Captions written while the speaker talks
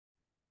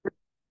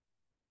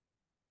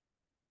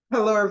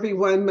Hello,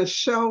 everyone.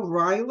 Michelle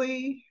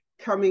Riley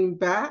coming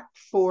back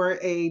for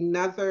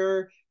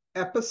another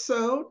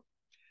episode.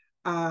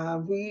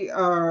 We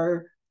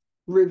are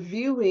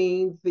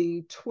reviewing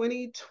the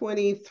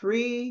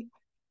 2023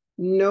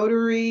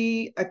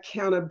 Notary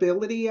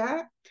Accountability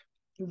Act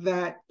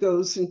that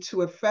goes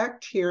into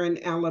effect here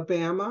in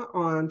Alabama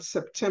on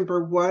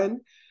September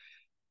 1,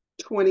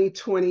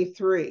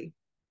 2023.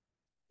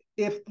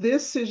 If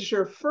this is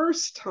your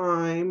first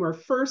time or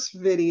first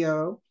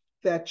video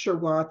that you're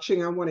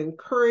watching, I want to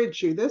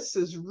encourage you. This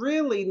is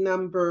really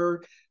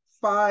number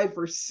 5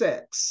 or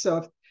 6.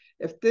 So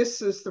if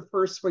this is the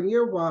first one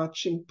you're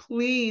watching,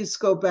 please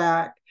go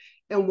back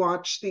and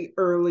watch the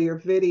earlier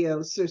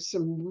videos. There's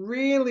some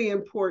really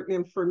important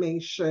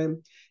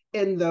information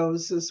in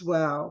those as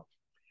well.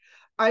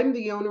 I'm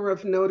the owner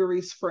of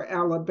Notaries for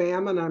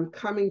Alabama, and I'm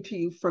coming to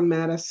you from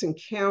Madison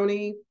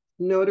County.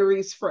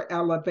 Notaries for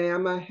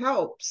Alabama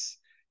helps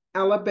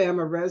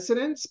Alabama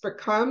residents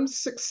become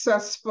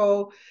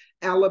successful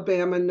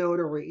Alabama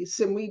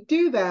notaries. And we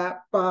do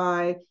that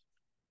by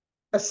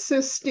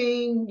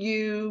assisting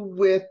you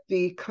with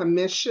the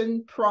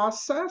commission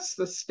process,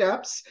 the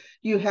steps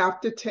you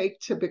have to take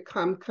to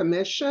become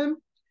commissioned.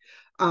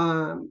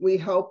 We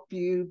help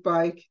you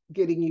by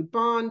getting you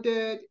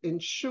bonded,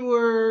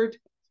 insured,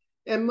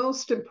 and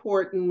most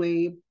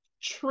importantly,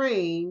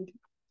 trained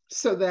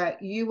so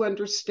that you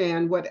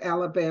understand what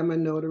Alabama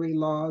notary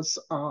laws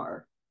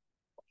are.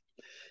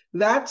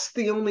 That's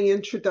the only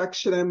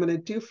introduction I'm going to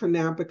do for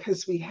now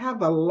because we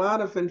have a lot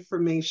of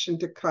information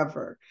to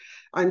cover.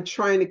 I'm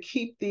trying to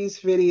keep these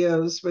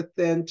videos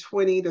within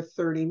 20 to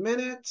 30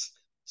 minutes.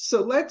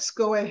 So let's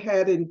go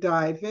ahead and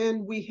dive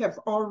in. We have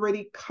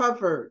already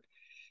covered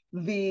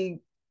the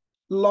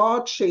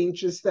law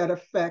changes that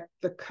affect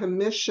the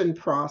commission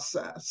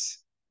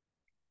process.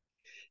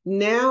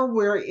 Now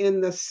we're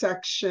in the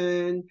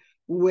section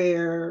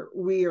where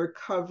we are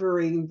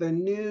covering the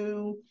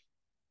new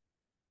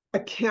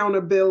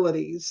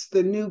accountabilities,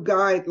 the new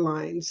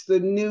guidelines,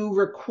 the new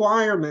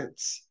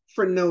requirements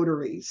for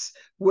notaries,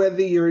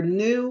 whether you're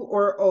new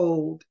or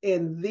old.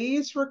 And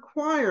these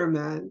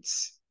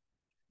requirements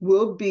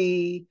will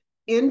be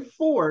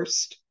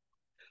enforced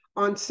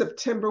on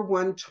September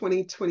 1,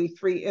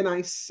 2023. And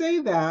I say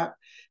that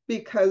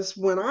because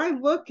when I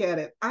look at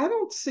it, I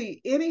don't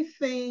see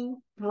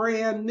anything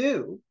brand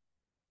new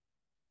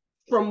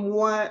from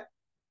what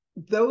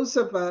those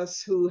of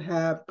us who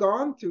have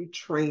gone through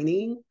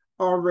training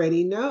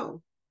already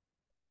know.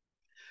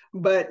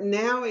 But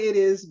now it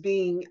is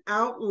being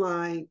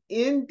outlined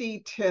in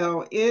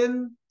detail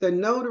in the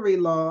notary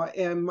law,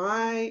 and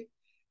my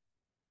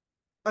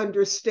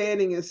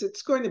understanding is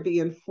it's going to be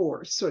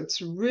enforced. So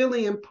it's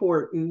really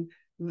important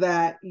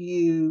that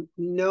you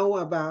know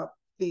about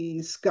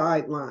these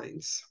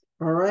guidelines.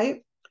 All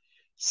right.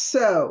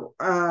 So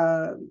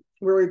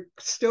we're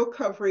still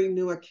covering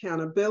new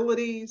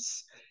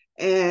accountabilities.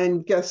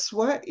 And guess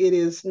what? It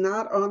is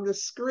not on the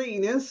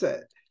screen, is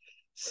it?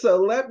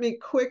 So let me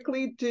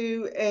quickly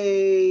do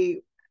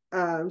a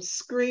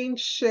screen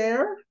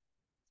share.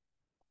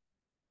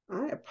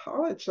 I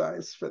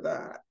apologize for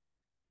that.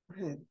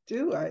 I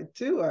do.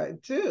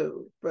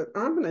 But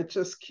I'm going to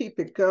just keep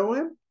it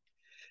going.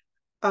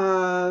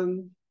 I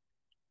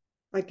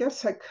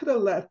guess I could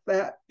have let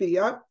that be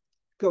up,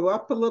 go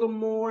up a little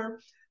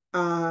more.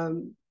 For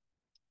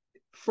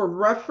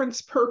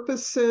reference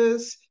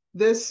purposes,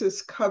 this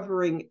is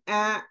covering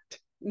Act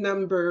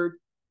number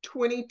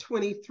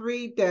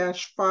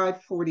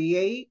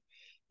 2023-548.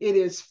 It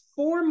is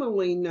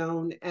formally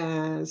known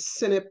as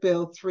Senate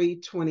Bill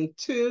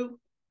 322.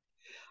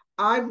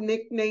 I've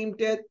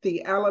nicknamed it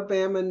the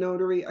Alabama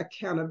Notary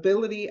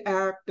Accountability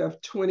Act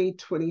of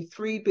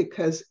 2023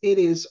 because it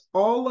is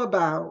all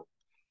about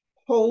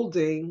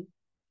holding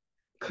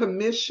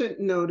commissioned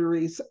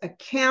notaries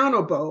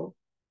accountable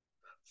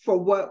for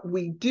what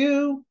we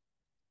do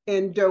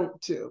and don't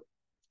do.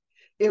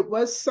 It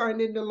was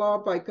signed into law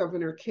by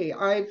Governor Kay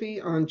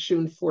Ivey on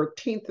June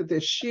 14th of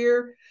this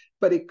year,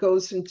 but it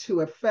goes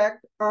into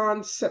effect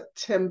on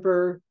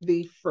September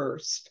the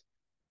 1st.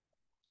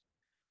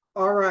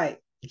 All right,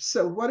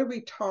 so what are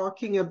we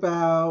talking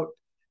about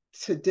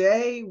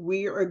today?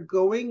 We are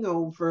going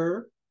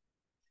over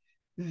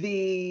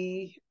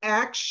the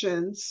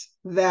actions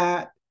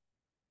that,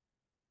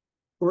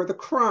 or the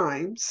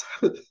crimes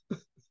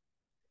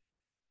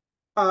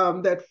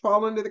that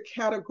fall under the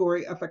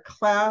category of a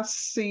Class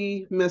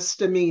C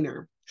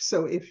misdemeanor.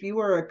 So if you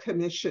are a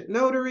commissioned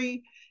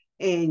notary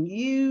and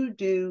you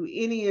do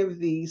any of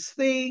these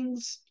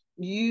things,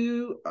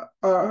 you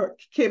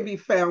can be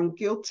found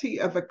guilty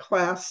of a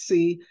Class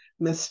C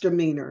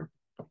misdemeanor.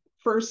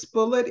 First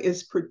bullet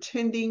is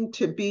pretending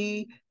to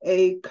be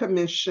a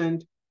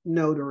commissioned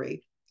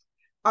notary.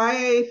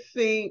 I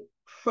think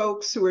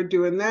folks who are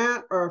doing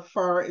that are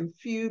far and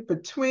few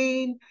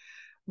between,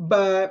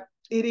 but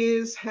it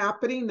is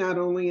happening not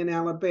only in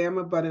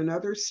Alabama, but in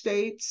other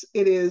states.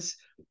 It is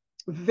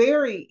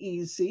very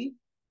easy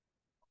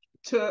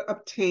to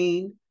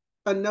obtain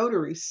a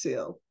notary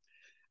seal.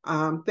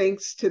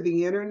 Thanks to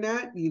the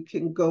internet, you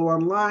can go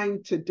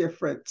online to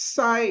different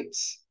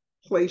sites,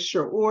 place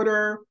your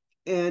order,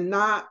 and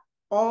not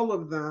all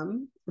of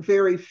them,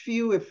 very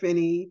few, if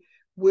any,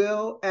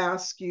 will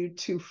ask you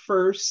to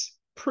first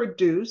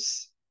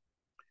produce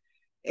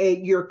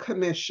your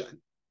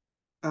commission.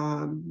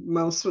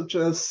 Most will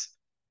just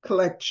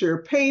collect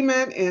your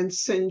payment and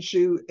send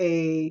you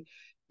a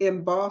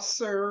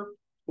embosser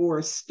or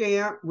a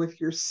stamp with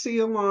your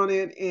seal on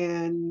it.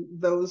 And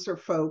those are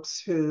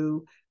folks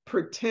who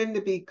pretend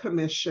to be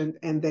commissioned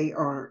and they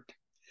aren't.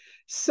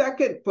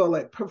 Second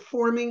bullet,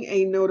 performing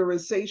a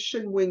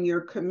notarization when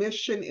your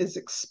commission is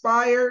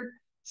expired,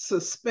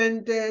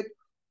 suspended,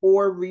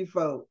 or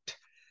revoked.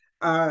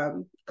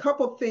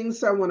 Couple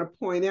things I want to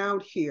point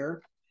out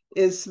here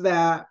is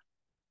that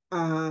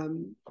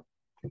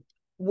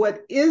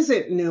what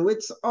isn't new,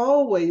 it's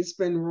always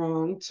been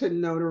wrong to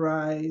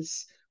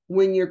notarize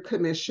when your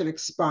commission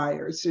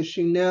expires. As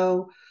you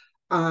know,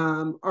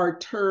 our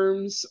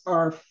terms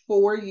are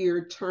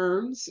 4-year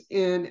terms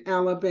in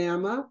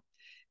Alabama.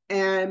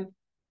 And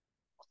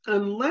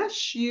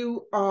unless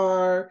you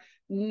are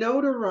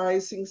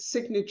notarizing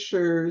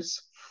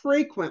signatures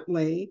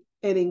frequently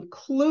and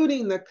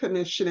including the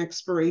commission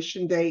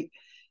expiration date,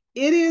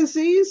 it is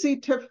easy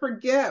to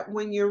forget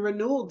when your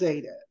renewal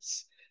date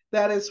is.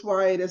 That is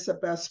why it is a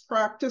best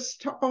practice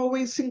to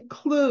always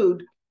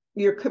include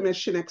your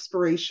commission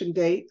expiration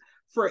date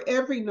for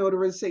every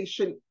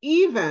notarization,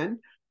 even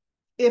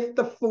if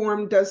the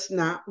form does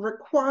not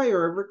require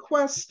or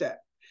request it.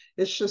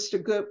 It's just a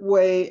good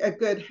way, a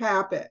good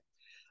habit.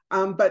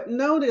 But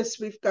notice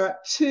we've got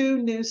 2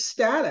 new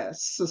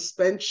status,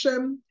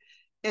 suspension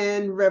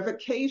and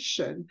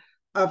revocation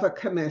of a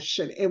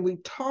commission. And we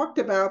talked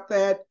about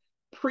that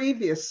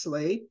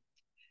previously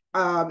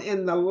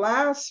in the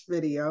last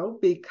video,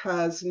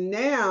 because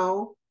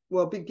now,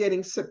 well,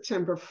 beginning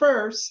September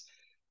 1st,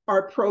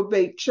 our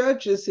probate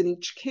judges in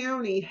each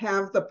county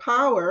have the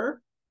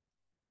power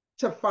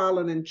to file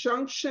an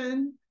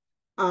injunction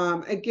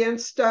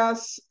against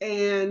us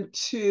and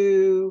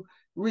to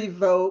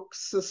revoke,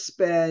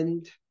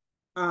 suspend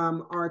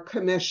our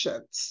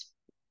commissions.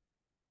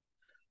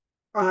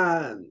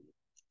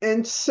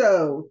 And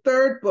so,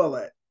 third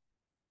bullet,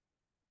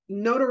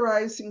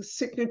 notarizing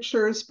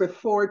signatures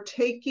before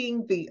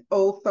taking the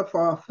oath of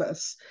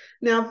office.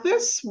 Now,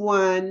 this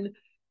one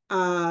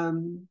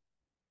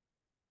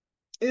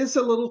is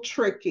a little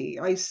tricky.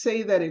 I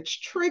say that it's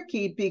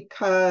tricky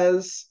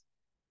because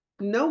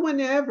no one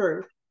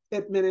ever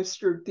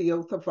administered the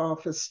oath of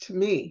office to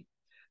me.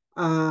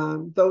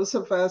 Those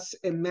of us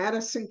in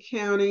Madison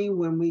County,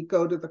 when we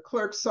go to the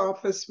clerk's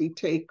office, we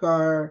take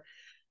our,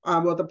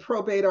 the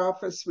probate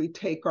office, we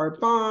take our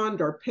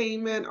bond, our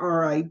payment,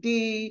 our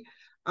ID,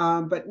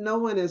 but no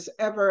one has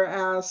ever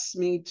asked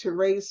me to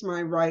raise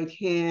my right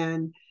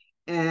hand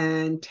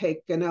and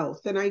take an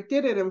oath. And I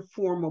did an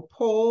informal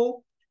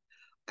poll,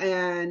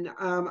 and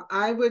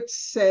I would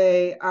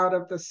say out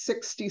of the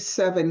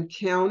 67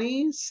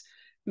 counties,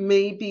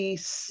 maybe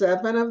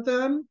 7 of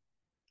them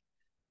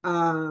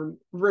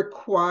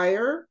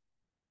require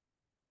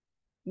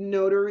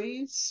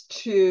notaries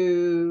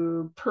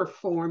to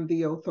perform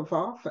the oath of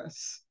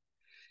office.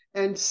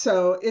 And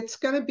so it's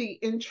going to be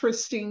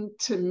interesting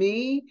to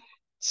me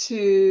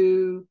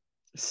to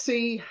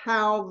see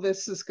how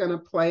this is going to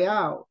play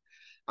out.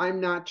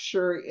 I'm not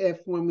sure if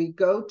when we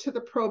go to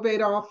the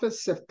probate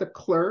office, if the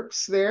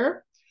clerks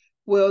there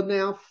will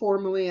now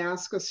formally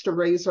ask us to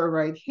raise our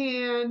right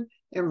hand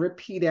and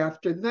repeat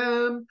after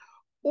them,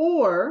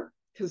 or,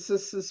 because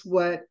this is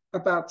what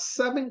about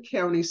 7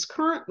 counties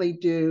currently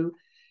do,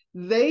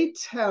 they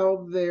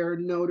tell their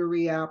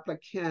notary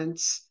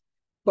applicants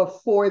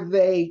before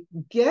they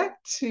get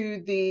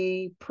to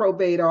the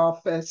probate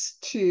office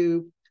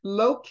to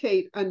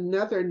locate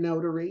another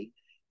notary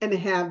and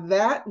have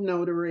that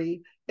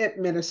notary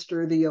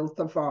administer the oath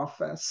of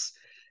office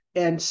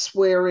and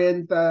swear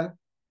in the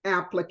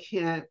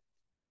applicant,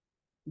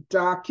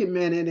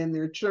 documented in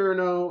their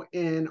journal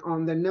and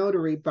on the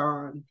notary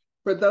bond.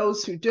 For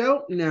those who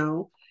don't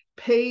know,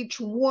 page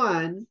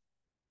 1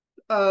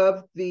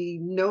 of the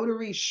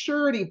notary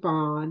surety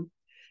bond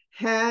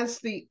has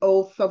the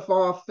oath of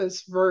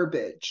office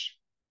verbiage.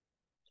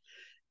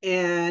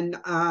 And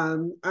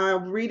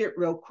I'll read it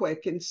real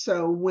quick. And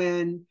so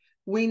when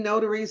we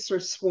notaries are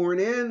sworn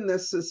in,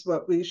 this is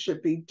what we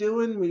should be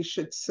doing. We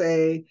should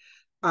say,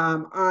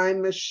 I,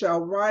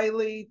 Michelle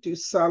Riley, do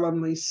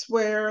solemnly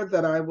swear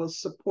that I will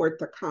support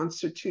the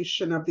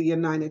Constitution of the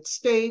United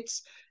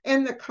States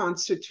and the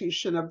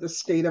Constitution of the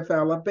State of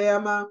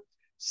Alabama,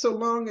 so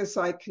long as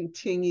I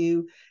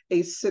continue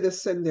a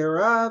citizen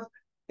thereof,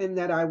 and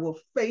that I will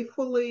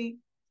faithfully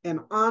and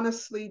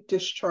honestly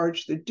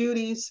discharge the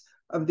duties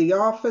of the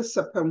office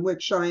upon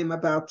which I am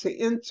about to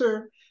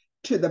enter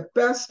to the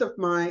best of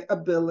my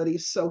ability,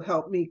 so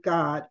help me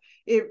God.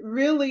 It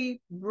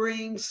really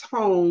brings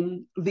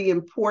home the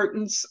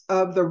importance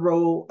of the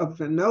role of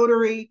the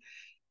notary.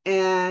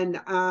 And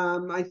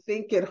I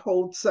think it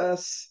holds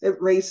us, it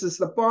raises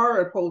the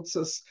bar, it holds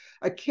us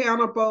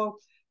accountable.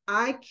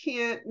 I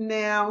can't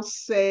now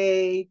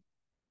say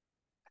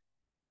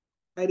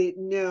I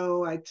didn't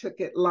know, I took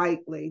it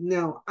lightly.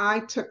 No, I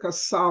took a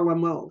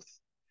solemn oath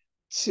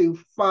to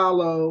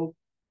follow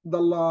the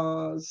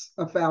laws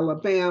of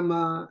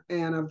Alabama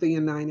and of the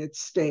United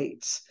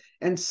States.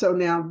 And so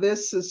now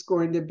this is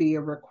going to be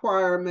a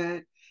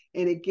requirement.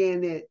 And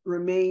again, it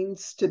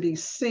remains to be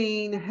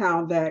seen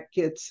how that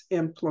gets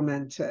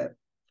implemented.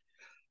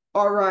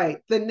 All right,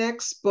 the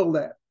next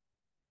bullet.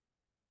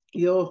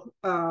 You'll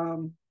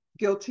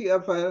guilty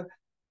of a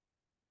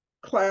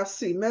Class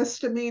C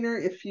misdemeanor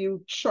if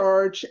you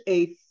charge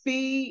a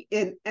fee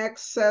in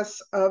excess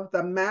of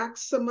the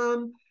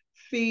maximum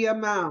fee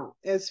amount.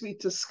 As we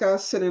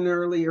discussed in an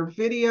earlier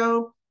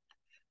video,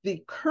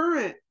 the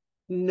current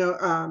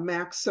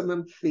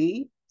maximum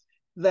fee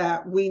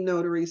that we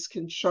notaries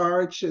can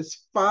charge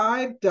is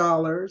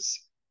 $5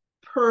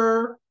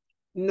 per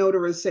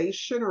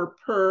notarization or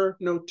per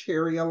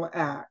notarial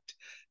act.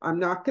 I'm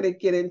not going to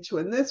get into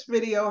in this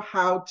video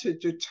how to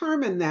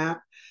determine that,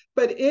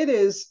 but it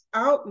is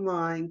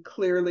outlined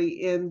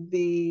clearly in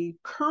the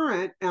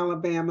current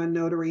Alabama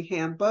Notary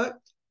Handbook.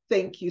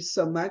 Thank you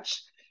so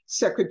much,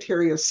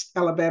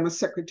 Alabama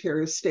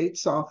Secretary of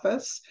State's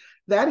office.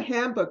 That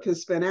handbook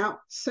has been out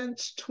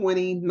since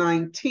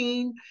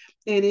 2019,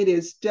 and it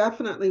is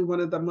definitely one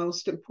of the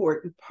most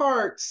important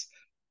parts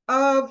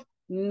of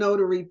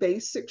notary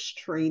basics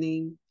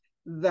training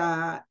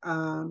that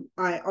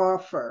I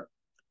offer.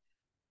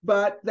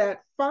 But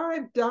that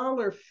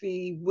 $5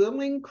 fee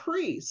will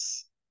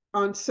increase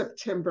on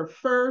September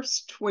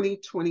 1st,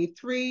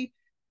 2023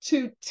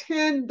 to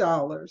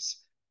 $10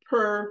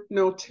 per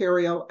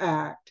notarial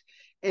act.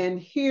 And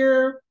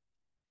here,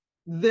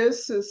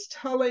 this is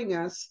telling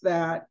us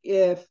that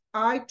if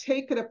I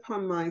take it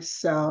upon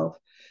myself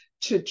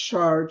to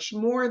charge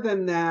more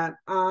than that,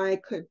 I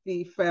could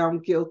be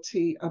found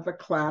guilty of a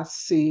Class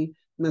C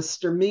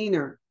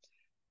misdemeanor.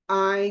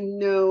 I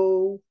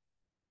know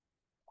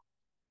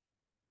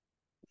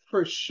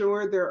for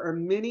sure there are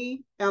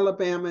many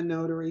Alabama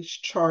notaries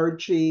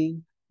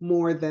charging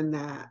more than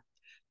that.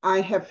 I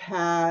have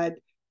had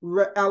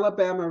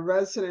Alabama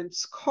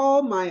residents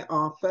call my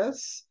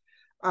office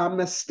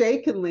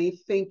mistakenly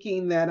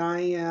thinking that I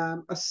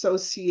am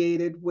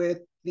associated with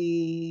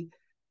the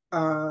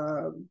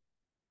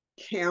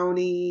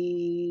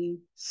county,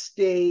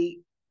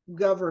 state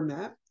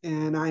government,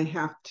 and I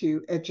have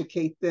to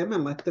educate them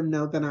and let them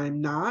know that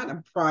I'm not.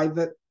 I'm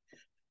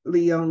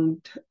privately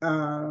owned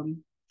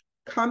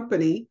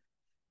company,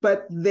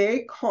 but they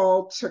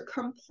called to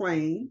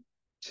complain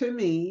to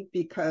me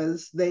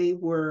because they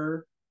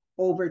were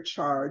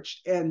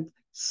overcharged. And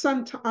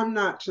sometimes I'm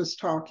not just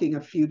talking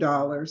a few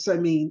dollars. I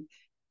mean,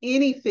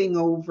 anything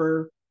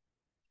over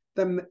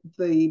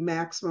the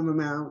maximum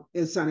amount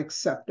is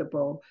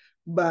unacceptable.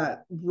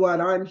 But what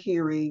I'm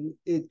hearing,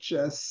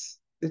 it's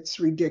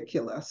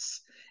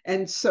ridiculous.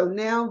 And so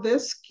now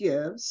this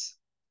gives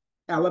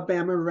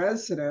Alabama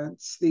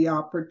residents the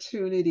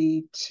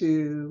opportunity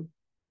to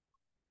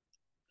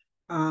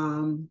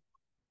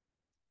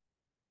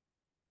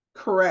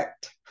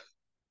correct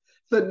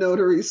the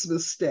notary's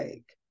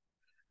mistake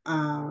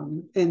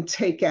and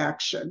take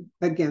action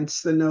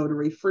against the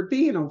notary for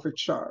being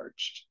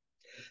overcharged.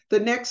 The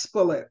next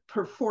bullet,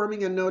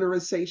 performing a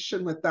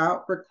notarization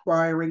without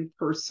requiring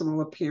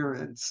personal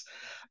appearance.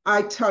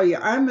 I tell you,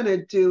 I'm going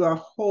to do a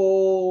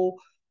whole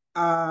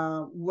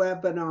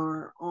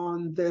webinar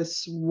on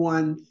this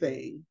one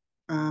thing.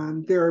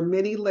 There are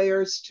many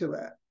layers to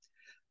it.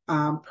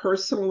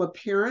 Personal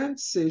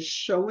appearance is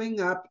showing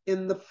up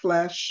in the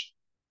flesh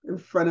in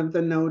front of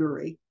the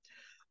notary.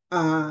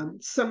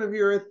 Some of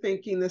you are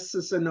thinking this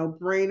is a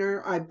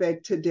no-brainer. I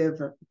beg to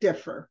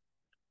differ.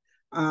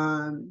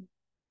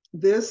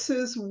 This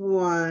is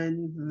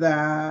one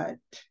that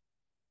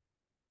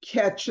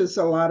catches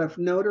a lot of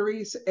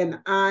notaries, and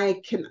I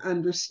can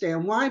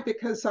understand why,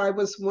 because I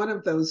was one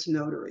of those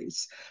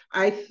notaries.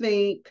 I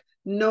think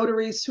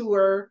notaries who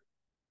are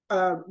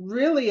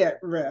really at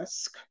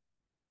risk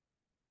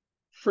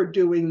for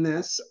doing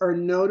this are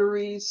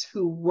notaries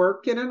who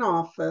work in an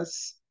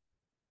office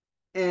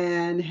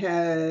and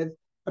have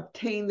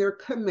obtained their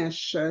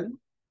commission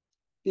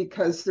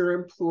because their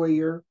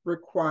employer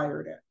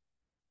required it.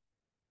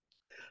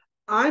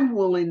 I'm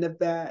willing to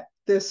bet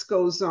this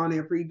goes on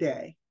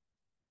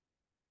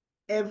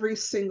every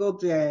single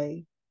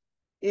day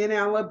in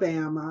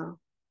Alabama,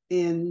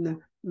 in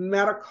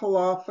medical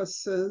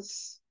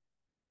offices,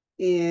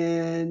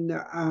 in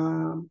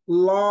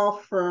law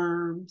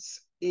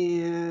firms,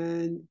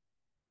 in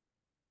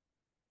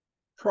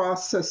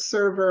process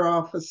server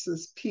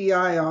offices,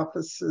 PI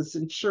offices,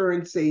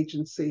 insurance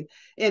agency,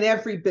 in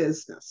every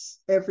business,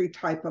 every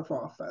type of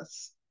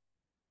office.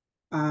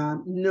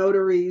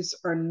 Notaries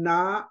are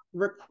not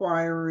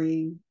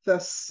requiring the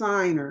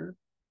signer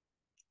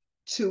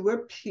to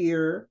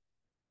appear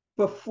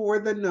before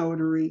the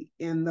notary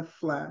in the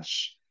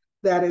flesh.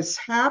 That is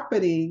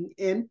happening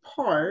in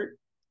part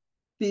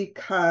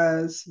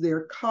because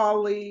their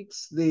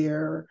colleagues,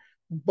 their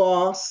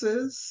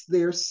bosses,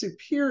 their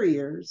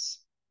superiors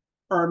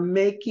are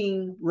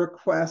making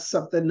requests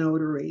of the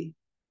notary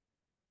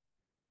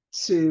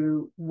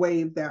to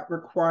waive that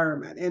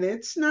requirement. And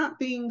it's not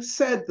being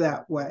said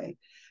that way.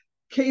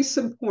 Case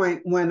in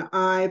point, when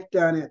I've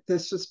done it,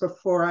 this was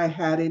before I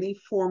had any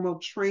formal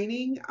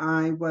training.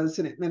 I was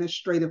an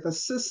administrative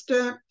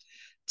assistant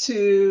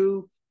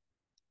to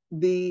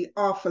the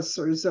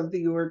officers of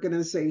the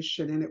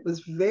organization, and it was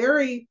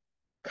very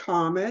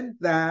common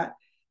that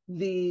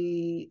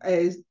the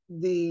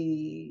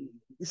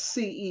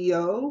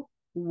CEO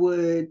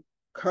would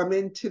come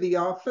into the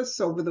office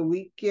over the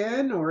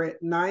weekend or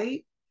at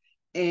night,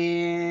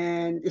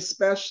 and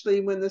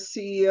especially when the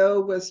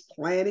CEO was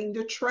planning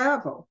to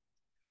travel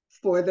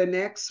for the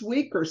next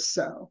week or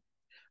so.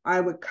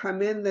 I would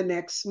come in the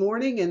next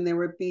morning and there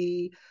would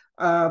be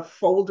a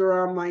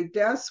folder on my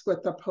desk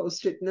with a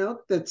post-it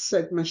note that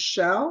said,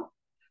 Michelle,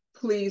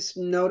 please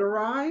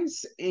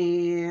notarize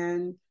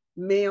and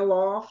mail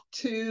off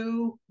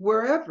to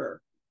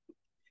wherever.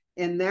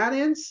 In that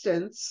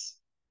instance,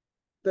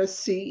 the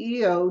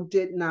CEO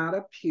did not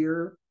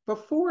appear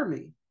before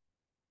me.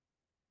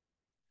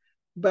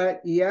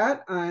 But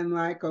yet I'm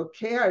like,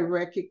 okay, I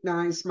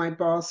recognize my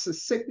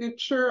boss's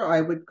signature. I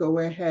would go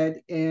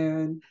ahead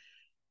and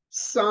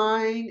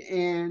sign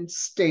and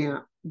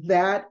stamp.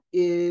 That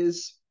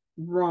is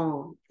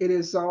wrong. It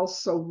is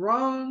also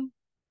wrong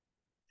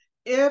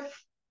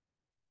if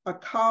a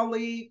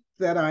colleague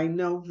that I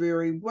know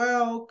very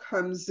well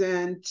comes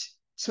in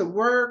to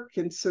work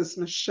and says,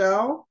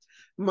 Michelle,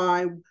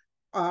 my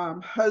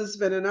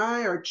husband and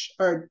I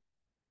are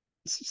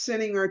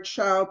sending our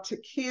child to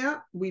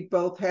camp. We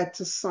both had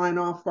to sign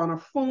off on a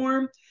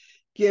form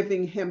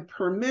giving him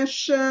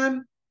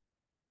permission.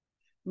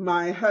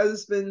 My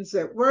husband's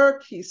at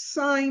work. He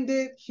signed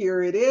it.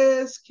 Here it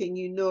is. Can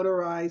you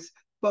notarize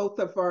both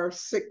of our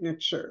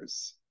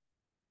signatures?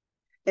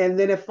 And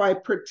then if I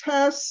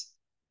protest,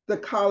 the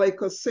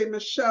colleague will say,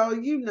 Michelle,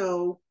 you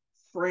know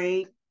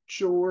Frank,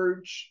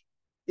 George,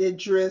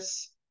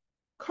 Idris.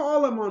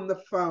 Call him on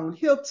the phone.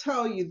 He'll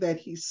tell you that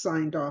he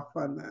signed off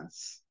on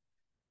this.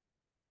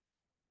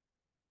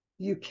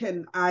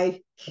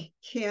 I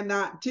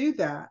cannot do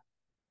that.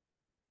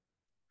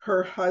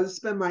 Her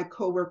husband, my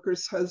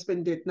coworker's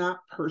husband, did not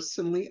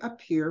personally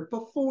appear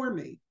before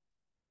me.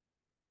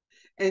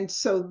 And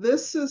so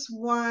this is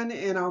one,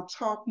 and I'll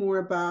talk more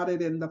about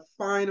it in the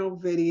final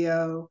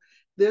video.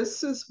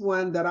 This is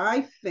one that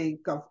I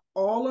think of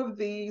all of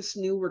these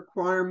new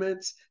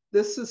requirements,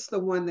 this is the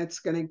one that's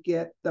going to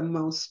get the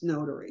most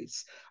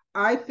notaries.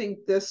 I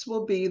think this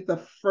will be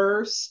the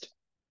first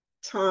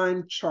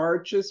time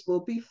charges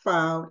will be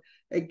filed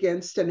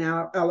against an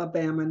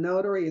Alabama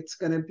notary. It's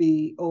going to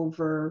be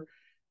over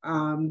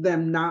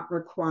them not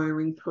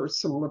requiring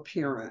personal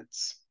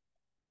appearance.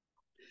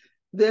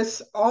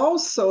 This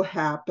also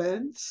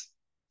happens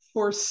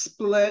for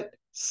split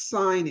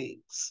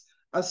signings.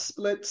 A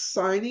split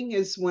signing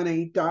is when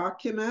a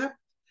document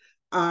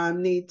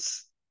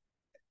needs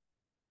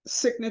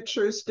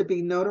signatures to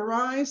be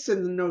notarized,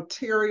 and the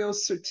notarial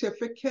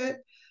certificate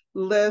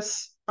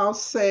lists, I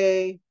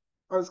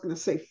was going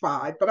to say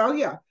five, but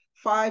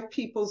five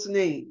people's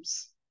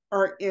names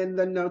are in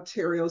the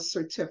notarial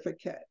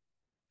certificate.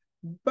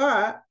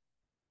 But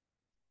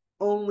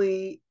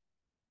only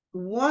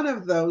one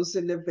of those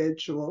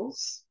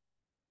individuals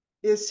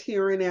is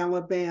here in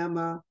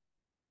Alabama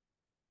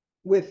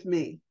with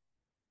me.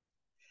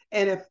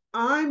 And if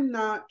I'm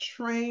not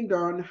trained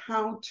on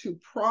how to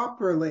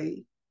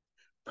properly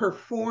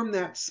perform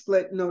that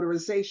split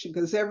notarization,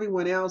 because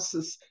everyone else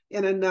is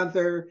in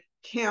another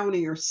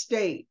county or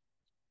state,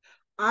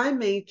 I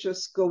may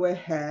just go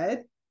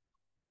ahead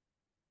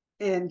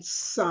and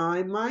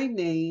sign my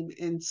name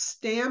and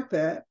stamp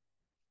it,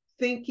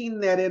 thinking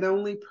that it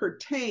only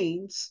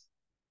pertains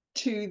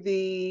to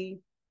the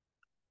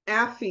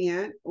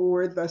affiant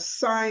or the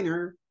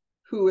signer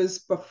who is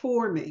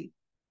before me.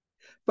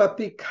 But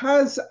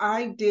because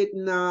I did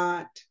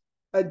not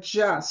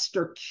adjust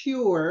or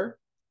cure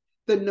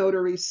the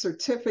notary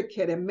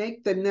certificate and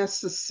make the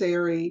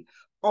necessary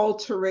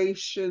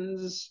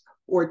alterations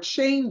or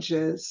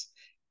changes,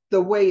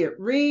 the way it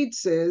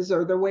reads is,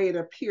 or the way it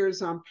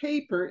appears on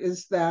paper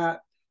is that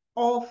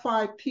all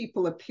five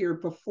people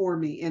appeared before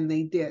me and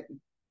they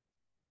didn't.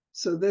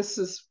 So this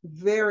is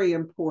very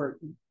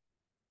important.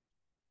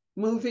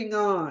 Moving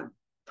on,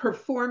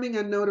 performing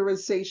a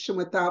notarization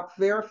without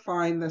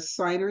verifying the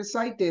signer's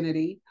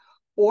identity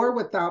or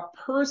without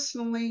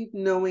personally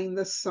knowing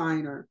the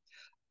signer.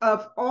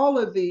 Of all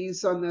of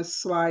these on this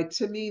slide,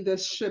 to me,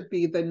 this should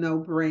be the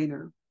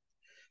no-brainer.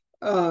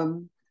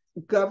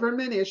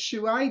 Government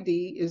issue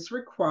ID is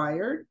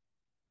required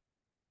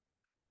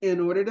in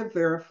order to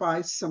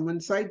verify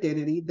someone's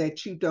identity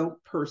that you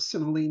don't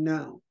personally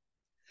know.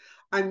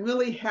 I'm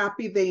really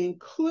happy they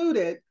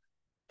included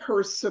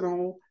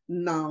personal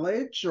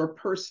knowledge or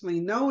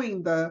personally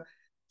knowing the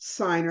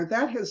signer.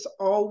 That has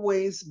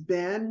always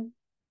been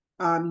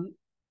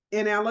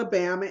in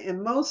Alabama,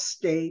 in most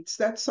states,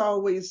 that's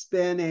always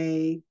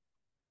been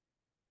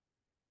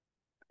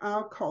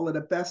I'll call it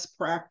a best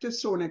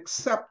practice or an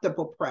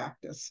acceptable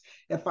practice.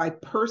 If I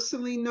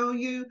personally know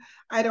you,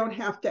 I don't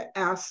have to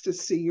ask to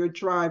see your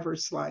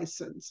driver's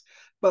license.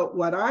 But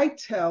what I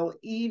tell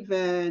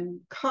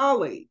even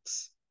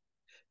colleagues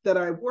that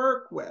I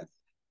work with,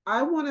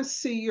 I want to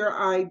see your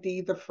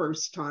ID the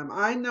first time.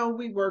 I know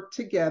we work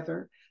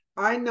together.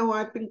 I know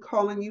I've been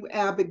calling you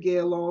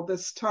Abigail all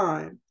this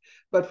time,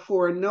 but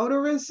for a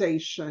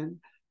notarization,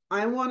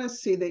 I want to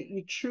see that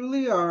you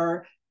truly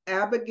are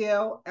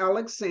Abigail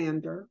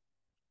Alexander.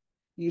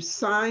 You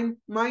sign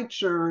my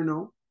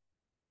journal.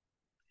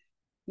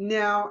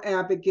 Now,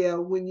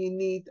 Abigail, when you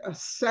need a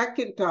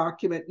second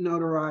document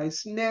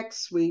notarized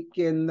next week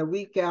and the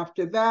week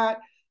after that,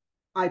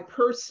 I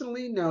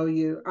personally know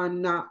you.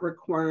 I'm not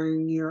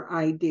requiring your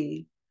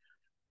ID.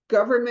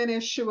 Government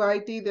issue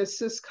ID,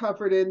 this is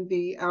covered in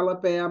the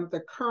Alabama,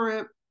 the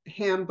current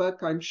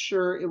handbook. I'm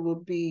sure it will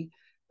be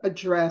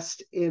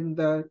addressed in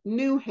the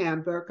new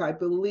handbook. I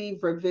believe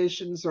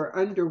revisions are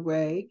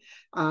underway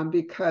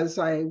because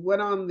I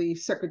went on the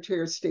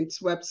Secretary of State's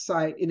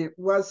website and it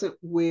wasn't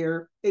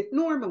where it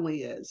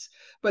normally is.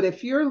 But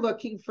if you're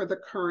looking for the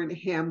current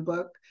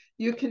handbook,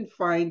 you can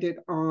find it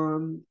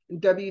on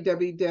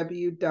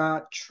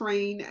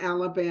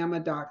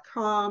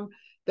www.trainalabama.com.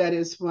 That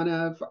is one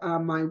of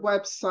my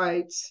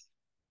websites.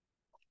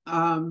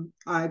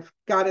 I've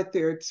got it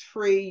there. It's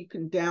free. You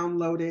can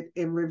download it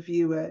and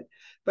review it.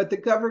 But the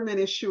government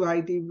issue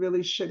ID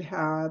really should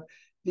have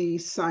the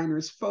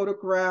signer's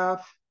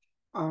photograph,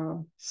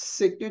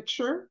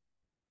 signature,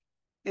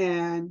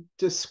 and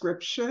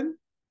description.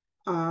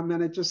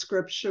 And a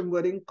description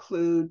would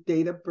include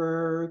date of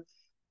birth,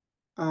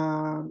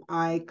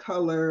 eye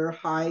color,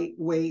 height,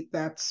 weight,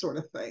 that sort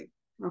of thing.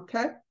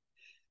 Okay?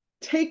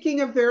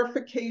 Taking a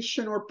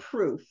verification or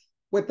proof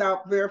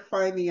without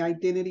verifying the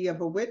identity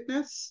of a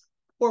witness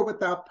or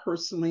without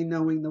personally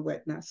knowing the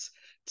witness.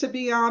 To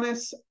be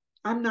honest,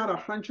 I'm not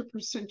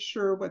 100%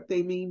 sure what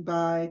they mean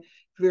by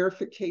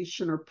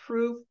verification or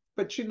proof,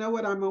 but you know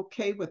what? I'm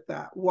okay with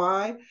that.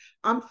 Why?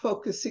 I'm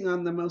focusing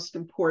on the most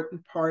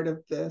important part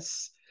of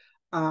this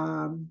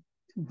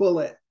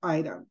bullet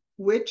item,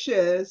 which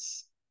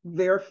is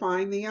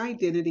verifying the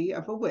identity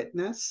of a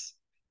witness.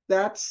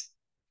 That's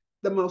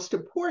the most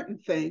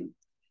important thing.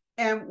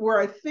 And where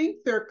I think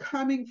they're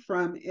coming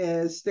from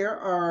is there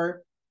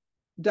are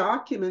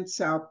documents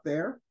out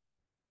there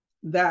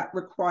that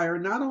require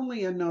not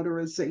only a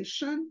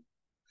notarization,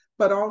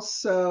 but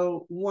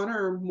also one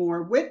or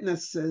more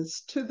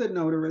witnesses to the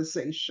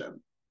notarization.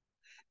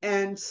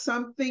 And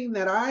something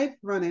that I've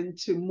run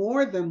into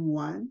more than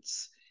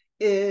once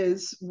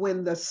is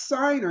when the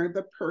signer,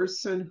 the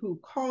person who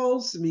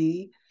calls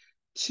me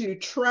to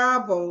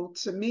travel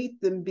to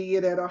meet them, be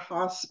it at a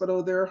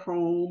hospital, their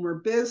home, or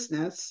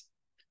business,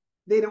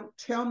 they don't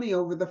tell me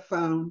over the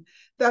phone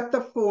that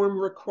the form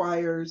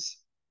requires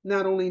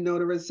not only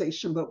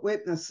notarization, but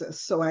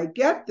witnesses. So I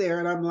get there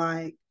and I'm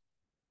like,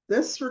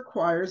 this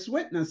requires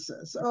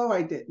witnesses. Oh,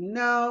 I didn't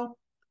know.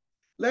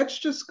 Let's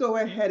just go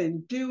ahead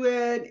and do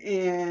it.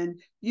 And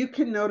you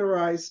can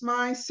notarize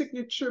my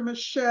signature,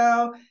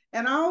 Michelle,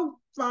 and I'll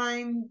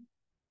find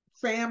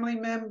family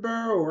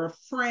member or a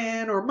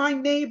friend or my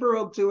neighbor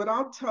will do it.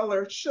 I'll tell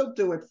her, she'll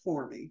do it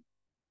for me.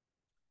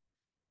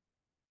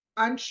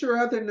 I'm sure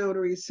other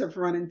notaries have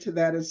run into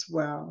that as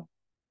well.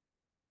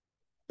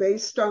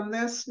 Based on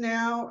this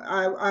now,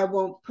 I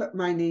won't put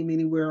my name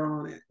anywhere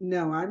on it.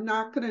 No, I'm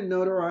not going to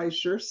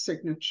notarize your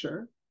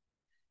signature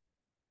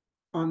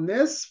on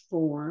this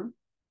form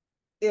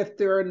if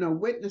there are no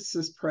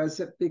witnesses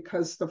present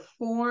because the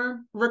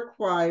form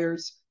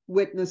requires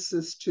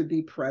witnesses to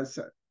be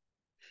present.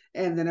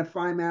 And then if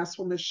I'm asked,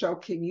 well, Michelle,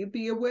 can you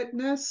be a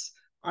witness?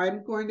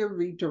 I'm going to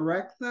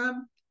redirect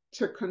them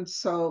to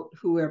consult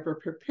whoever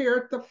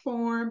prepared the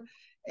form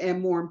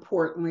and more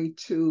importantly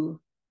to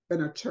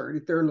an attorney,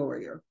 their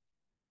lawyer.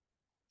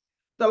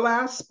 The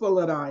last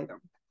bullet item,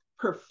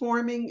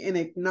 performing an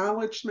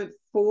acknowledgement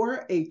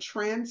for a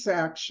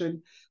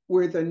transaction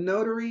where the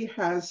notary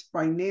has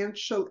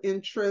financial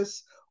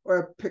interest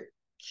or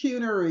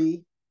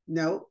pecuniary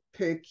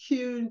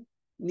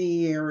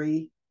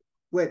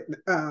with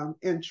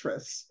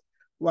interest.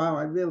 Wow,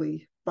 I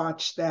really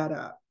botched that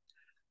up.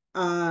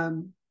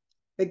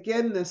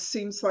 Again, this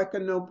seems like a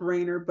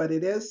no-brainer, but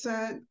it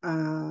isn't.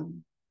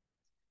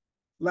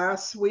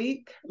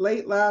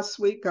 Late last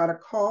week, got a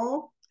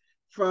call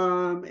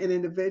from an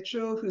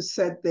individual who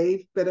said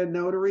they've been a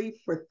notary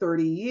for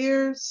 30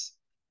 years.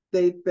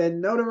 They've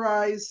been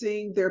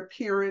notarizing their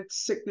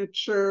parents'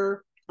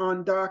 signature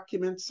on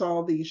documents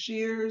all these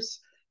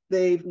years.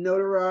 They've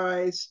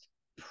notarized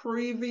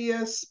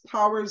previous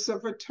powers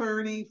of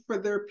attorney for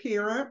their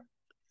parent.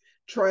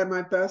 Try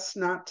my best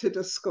not to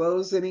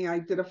disclose any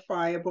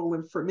identifiable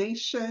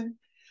information.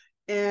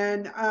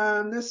 And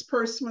this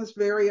person was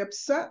very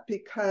upset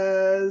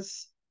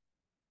because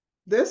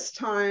this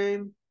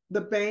time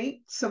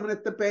someone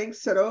at the bank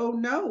said, oh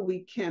no,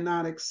 we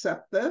cannot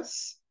accept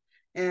this.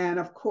 And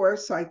of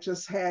course, I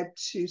just had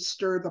to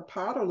stir the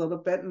pot a little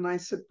bit. And I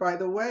said, by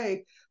the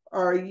way,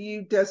 are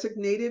you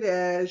designated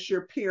as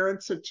your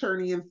parent's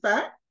attorney in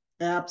fact?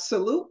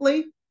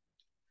 Absolutely.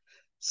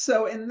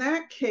 So in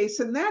that case,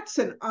 and that's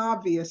an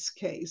obvious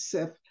case,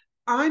 if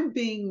I'm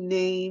being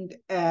named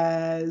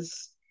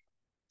as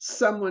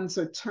someone's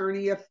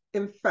attorney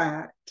in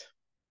fact,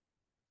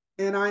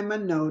 and I'm a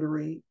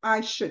notary,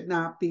 I should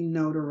not be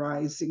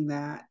notarizing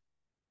that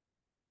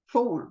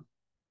form.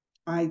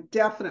 I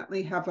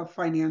definitely have a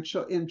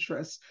financial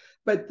interest,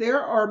 but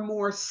there are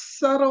more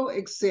subtle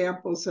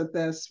examples of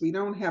this. We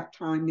don't have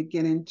time to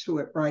get into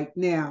it right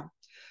now,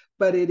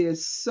 but it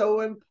is so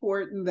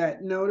important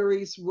that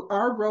notaries,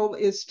 our role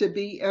is to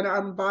be an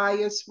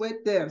unbiased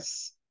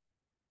witness.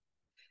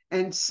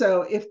 And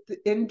so, if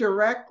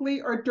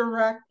indirectly or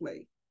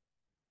directly,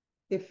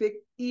 if it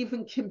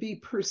even can be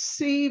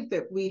perceived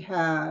that we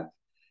have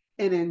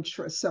an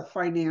interest, a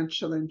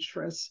financial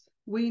interest,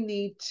 we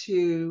need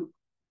to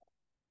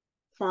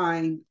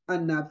find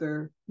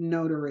another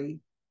notary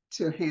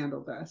to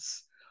handle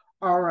this.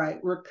 All right,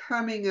 we're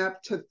coming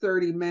up to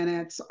 30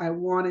 minutes. I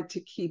wanted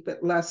to keep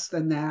it less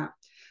than that.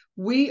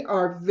 We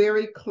are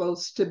very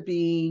close to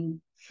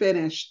being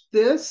finished.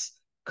 This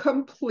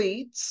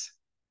completes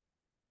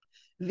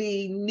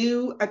the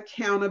new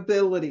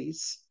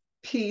accountabilities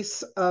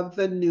piece of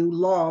the new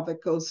law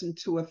that goes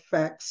into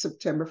effect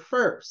September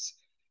 1st.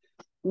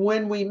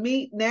 When we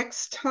meet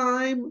next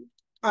time,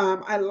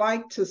 I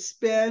like to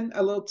spend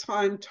a little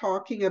time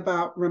talking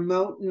about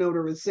remote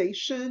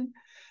notarization.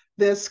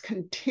 This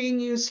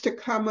continues to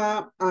come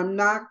up. I'm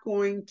not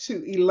going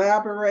to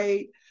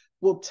elaborate.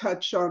 We'll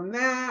touch on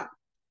that.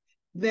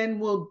 Then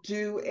we'll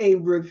do a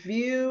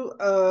review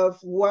of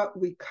what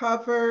we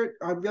covered.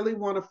 I really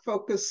want to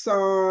focus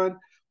on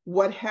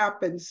what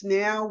happens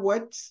now,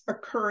 what's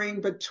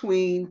occurring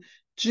between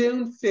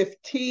June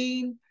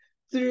 15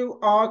 through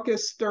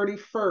August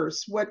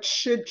 31st. What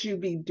should you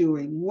be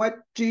doing? What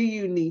do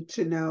you need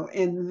to know?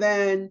 And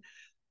then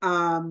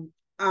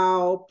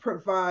I'll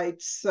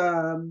provide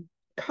some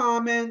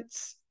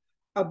comments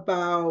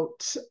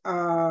about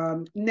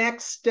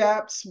next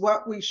steps,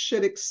 what we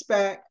should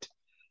expect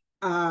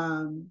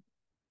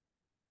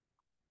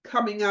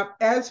coming up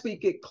as we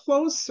get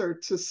closer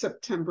to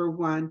September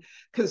 1,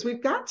 because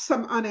we've got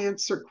some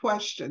unanswered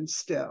questions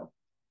still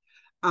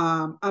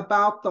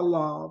about the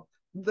law,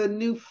 the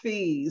new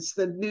fees,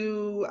 the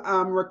new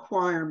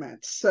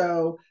requirements.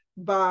 So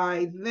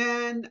by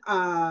then,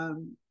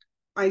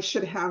 I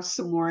should have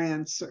some more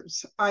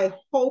answers. I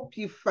hope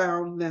you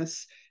found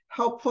this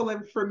helpful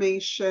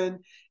information.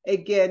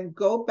 Again,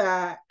 go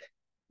back,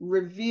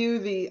 review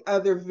the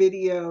other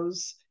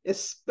videos,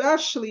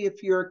 especially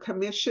if you're a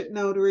commissioned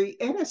notary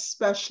and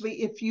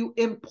especially if you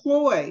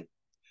employ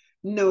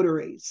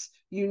notaries.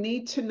 You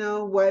need to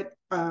know what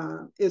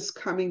is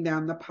coming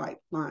down the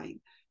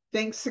pipeline.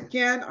 Thanks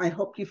again. I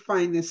hope you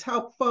find this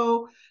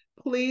helpful.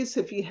 Please,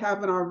 if you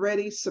haven't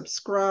already,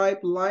 subscribe,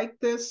 like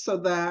this so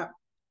that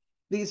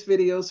these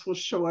videos will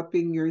show up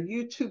in your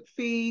YouTube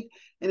feed.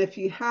 And if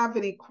you have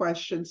any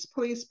questions,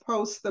 please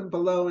post them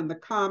below in the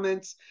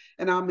comments,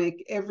 and I'll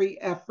make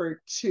every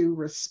effort to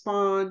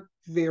respond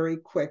very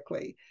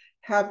quickly.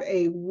 Have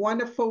a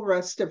wonderful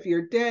rest of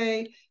your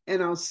day,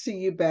 and I'll see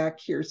you back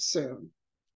here soon.